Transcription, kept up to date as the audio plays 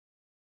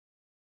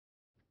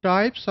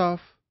Types of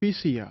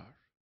PCR.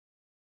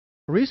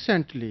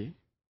 Recently,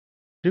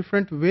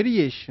 different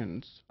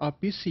variations of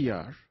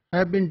PCR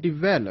have been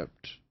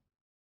developed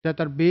that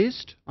are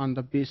based on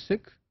the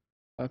basic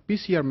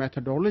PCR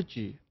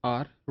methodology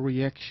or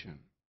reaction.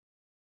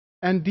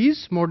 And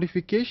these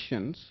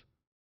modifications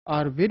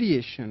or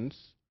variations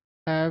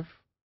have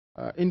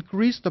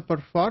increased the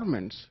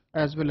performance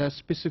as well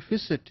as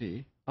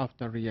specificity of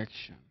the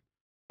reaction.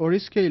 और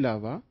इसके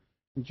अलावा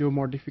जो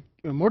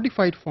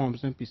modified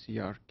forms हैं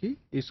PCR की,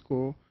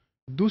 इसको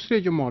दूसरे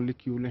जो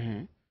molecule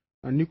हैं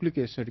न्यूक्लिक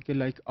एसिड के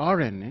लाइक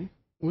RNA,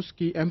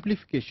 उसकी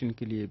एम्प्लीफिकेशन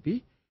के लिए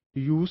भी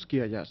यूज़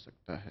किया जा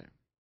सकता है.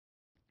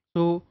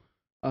 So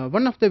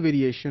one of the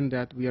variation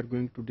that we are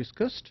going to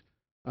discuss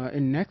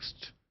in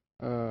next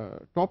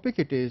topic,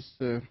 it is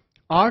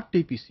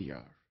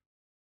Rt-Pcr,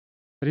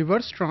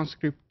 reverse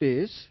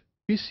transcriptase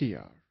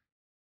PCR.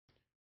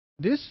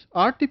 This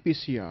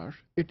Rt-Pcr,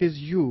 it is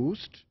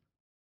used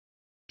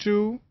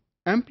to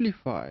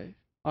amplify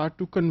or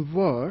to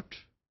convert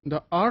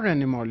the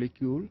RNA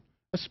molecule,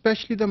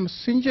 especially the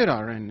messenger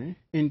RNA,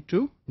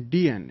 into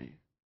DNA.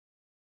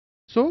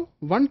 So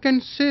one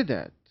can say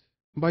that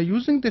by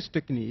using this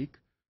technique,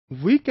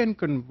 we can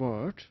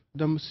convert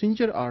the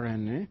messenger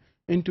RNA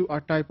into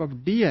a type of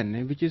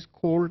DNA which is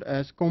called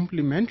as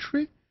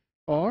complementary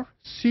or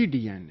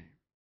cDNA.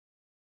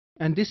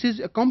 And this is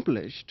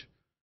accomplished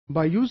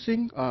by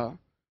using a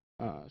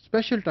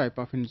special type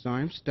of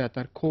enzymes that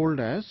are called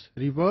as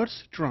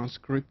reverse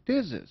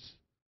transcriptases.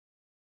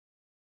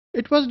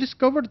 It was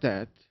discovered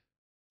that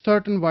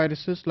certain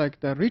viruses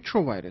like the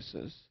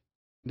retroviruses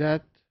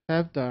that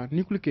have the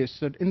nucleic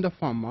acid in the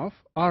form of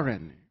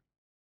RNA,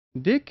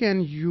 they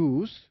can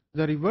use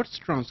the reverse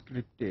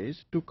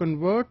transcriptase to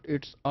convert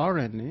its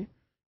RNA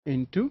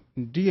into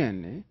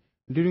DNA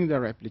during the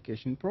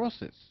replication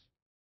process.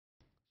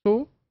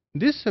 So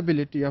this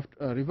ability of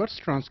reverse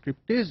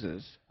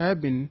transcriptases have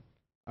been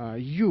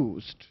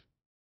used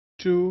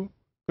to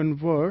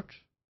convert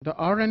the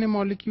RNA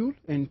molecule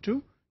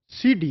into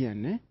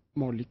cDNA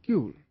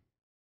molecule.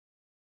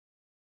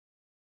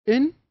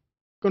 In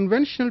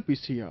conventional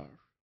PCR,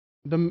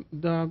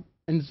 the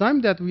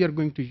enzyme that we are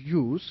going to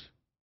use,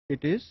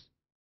 it is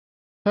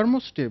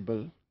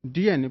thermostable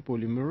DNA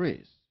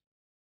polymerase,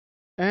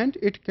 and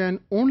it can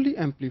only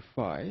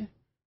amplify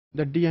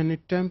the DNA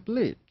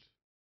template.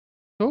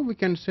 So we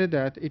can say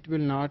that it will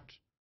not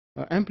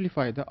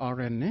amplify the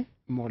RNA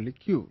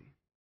molecule.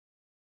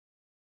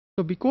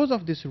 So because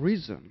of this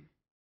reason,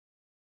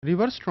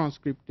 reverse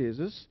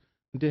transcriptases,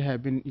 they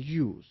have been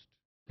used,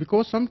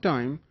 because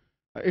sometimes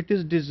it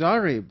is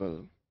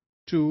desirable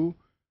to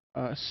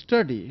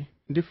study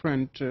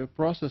different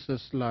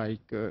processes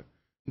like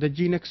the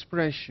gene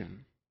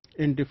expression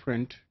in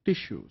different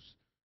tissues,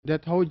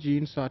 that how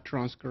genes are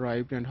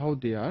transcribed and how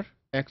they are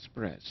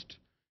expressed.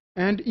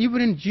 And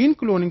even in gene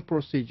cloning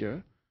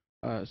procedure,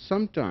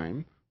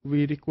 sometime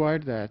we require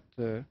that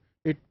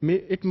it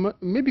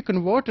may be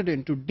converted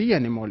into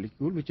DNA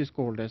molecule, which is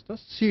called as the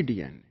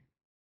cDNA.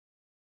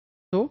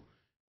 So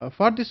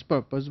for this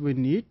purpose, we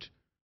need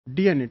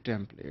DNA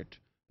template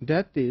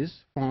that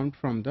is formed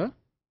from the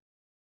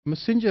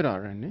messenger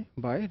RNA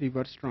by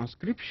reverse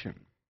transcription.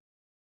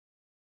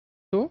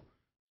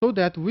 So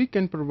that we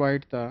can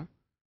provide the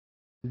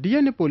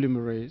DNA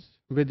polymerase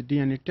with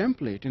DNA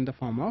template in the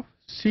form of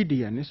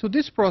cDNA. So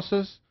this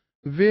process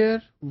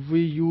where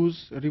we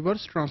use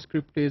reverse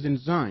transcriptase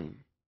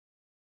enzyme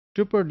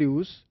to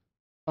produce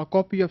a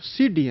copy of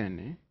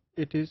cDNA,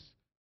 it is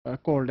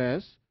called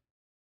as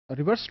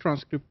reverse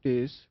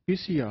transcriptase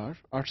PCR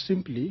or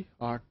simply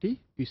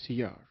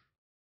Rt-Pcr.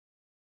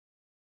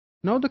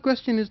 Now the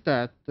question is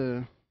that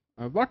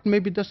what may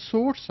be the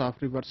source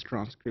of reverse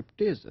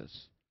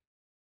transcriptases?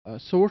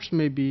 Source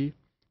may be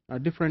a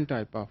different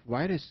type of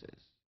viruses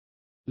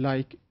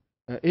like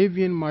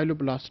avian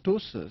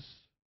myeloblastosis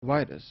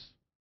virus,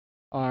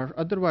 or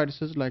other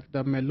viruses like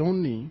the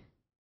Meloni,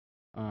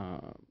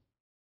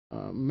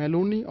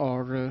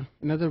 or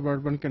in other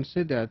words, one can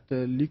say that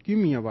the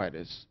leukemia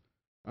virus.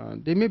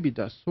 They may be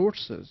the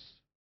sources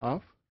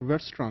of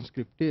reverse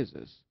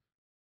transcriptases.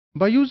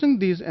 By using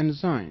these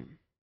enzymes,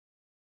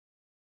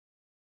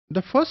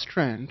 the first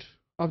strand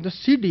of the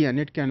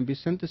cDNA can be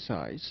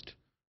synthesized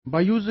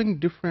by using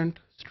different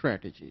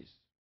strategies.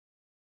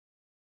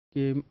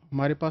 कि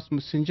हमारे पास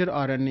messenger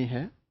RNA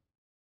है,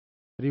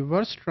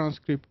 reverse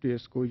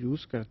transcriptase को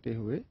use करते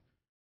हुए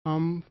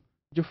हम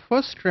जो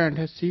first strand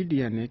है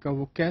cDNA का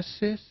वो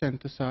कैसे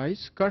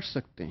सिंथेसाइज कर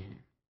सकते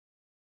हैं.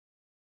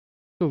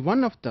 So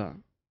one of the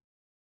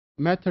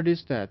method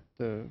is that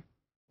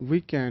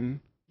we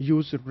can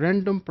use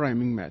random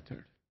priming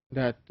method,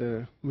 that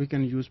we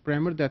can use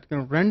primer that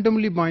can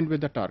randomly bind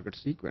with the target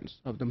sequence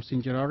of the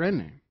messenger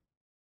RNA.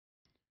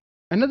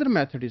 Another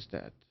method is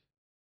that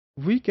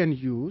we can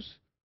use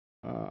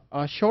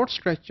a short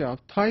stretch of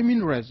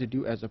thymine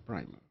residue as a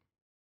primer.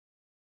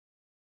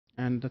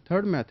 And the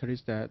third method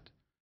is that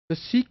the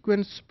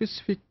sequence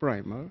specific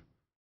primer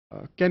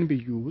can be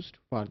used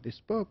for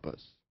this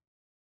purpose.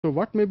 So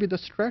what may be the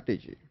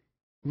strategy?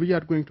 We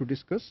are going to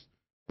discuss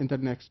in the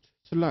next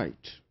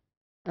slide.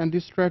 And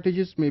these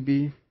strategies may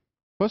be,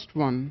 first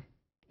one,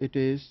 it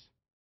is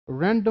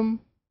random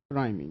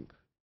priming.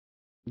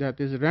 That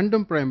is,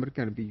 random primer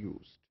can be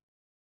used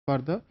for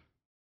the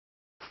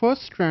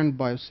first strand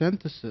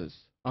biosynthesis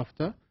of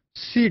the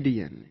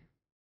cDNA.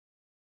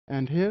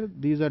 And here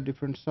these are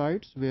different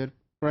sites where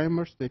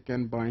primers they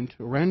can bind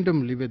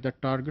randomly with the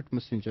target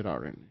messenger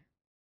RNA.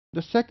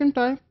 The second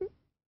type,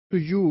 to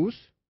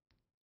use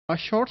a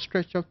short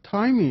stretch of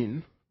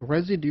thymine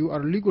residue or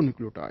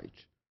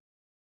oligonucleotide.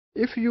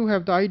 If you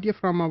have the idea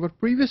from our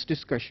previous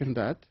discussion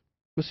that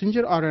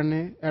messenger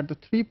RNA at the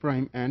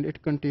 3' end,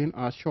 it contains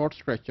a short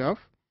stretch of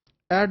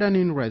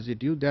adenine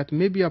residue that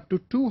may be up to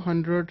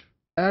 200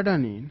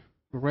 adenine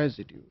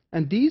residue.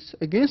 And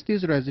against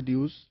these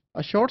residues,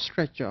 a short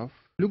stretch of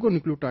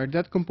oligonucleotide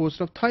that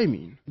composed of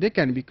thymine, they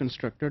can be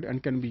constructed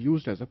and can be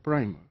used as a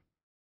primer,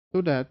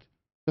 so that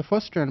the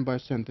first strand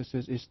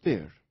biosynthesis is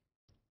there.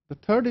 The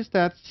third is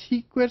that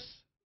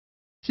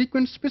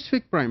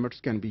sequence-specific primers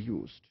can be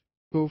used.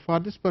 So for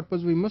this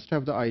purpose, we must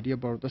have the idea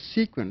about the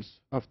sequence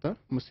of the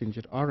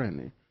messenger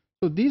RNA.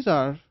 So these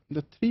are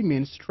the three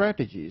main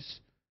strategies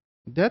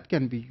that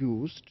can be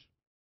used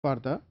for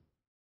the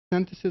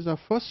synthesis of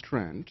first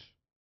strand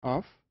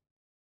of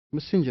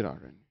messenger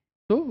RNA.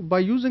 So by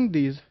using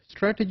these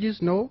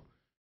strategies, now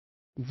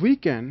we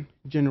can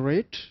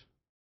generate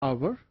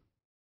our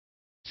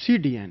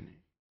cDNA.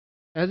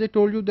 As I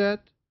told you that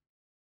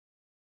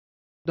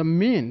the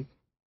main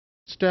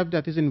step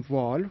that is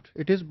involved,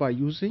 it is by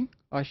using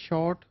a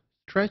short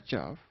stretch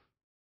of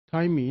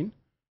thymine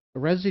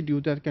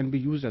residue that can be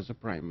used as a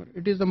primer.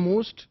 It is the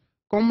most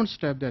common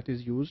step that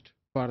is used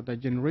for the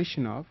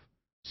generation of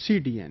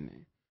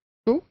cDNA.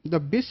 So the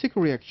basic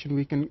reaction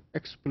we can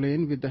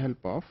explain with the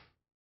help of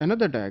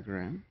another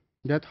diagram,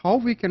 that how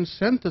we can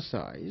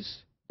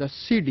synthesize the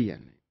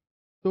cDNA.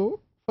 So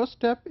first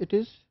step, it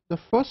is the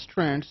first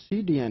strand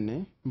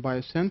cDNA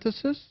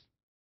biosynthesis,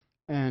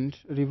 and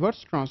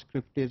reverse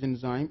transcriptase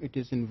enzyme it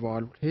is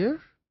involved here,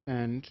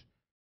 and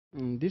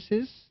this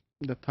is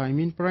the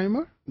thymine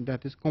primer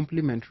that is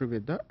complementary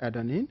with the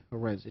adenine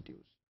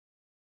residues.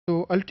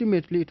 So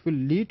ultimately it will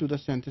lead to the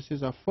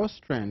synthesis of first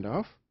strand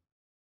of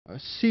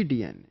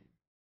cDNA.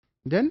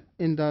 Then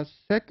in the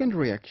second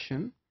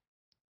reaction,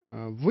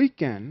 we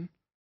can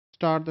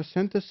start the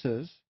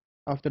synthesis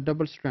of the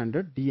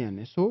double-stranded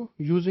DNA. So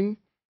using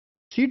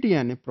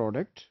cDNA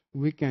product,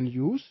 we can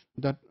use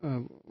that.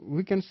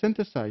 We can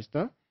synthesize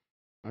the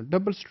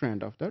double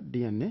strand of the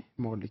DNA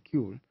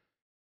molecule.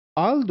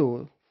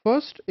 Although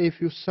first a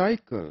few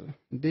cycle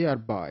they are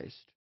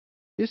biased.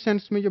 इस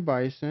sense में जो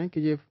बायस हैं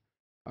कि ये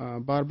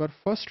बार बार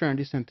first strand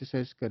ही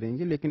synthesise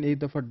करेंगे, लेकिन एक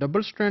दफ़ा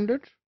डबल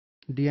स्ट्रैंडेड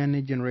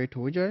डीएनए जनरेट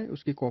हो जाए,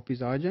 उसकी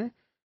कॉपीज आ जाएं,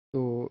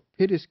 तो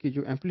फिर इसकी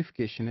जो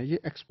एम्पलीफिकेशन है ये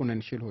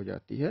एक्सपोनेंशियल हो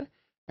जाती है,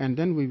 and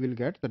then we will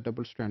get the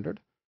double stranded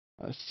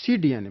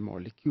cDNA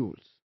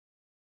molecules.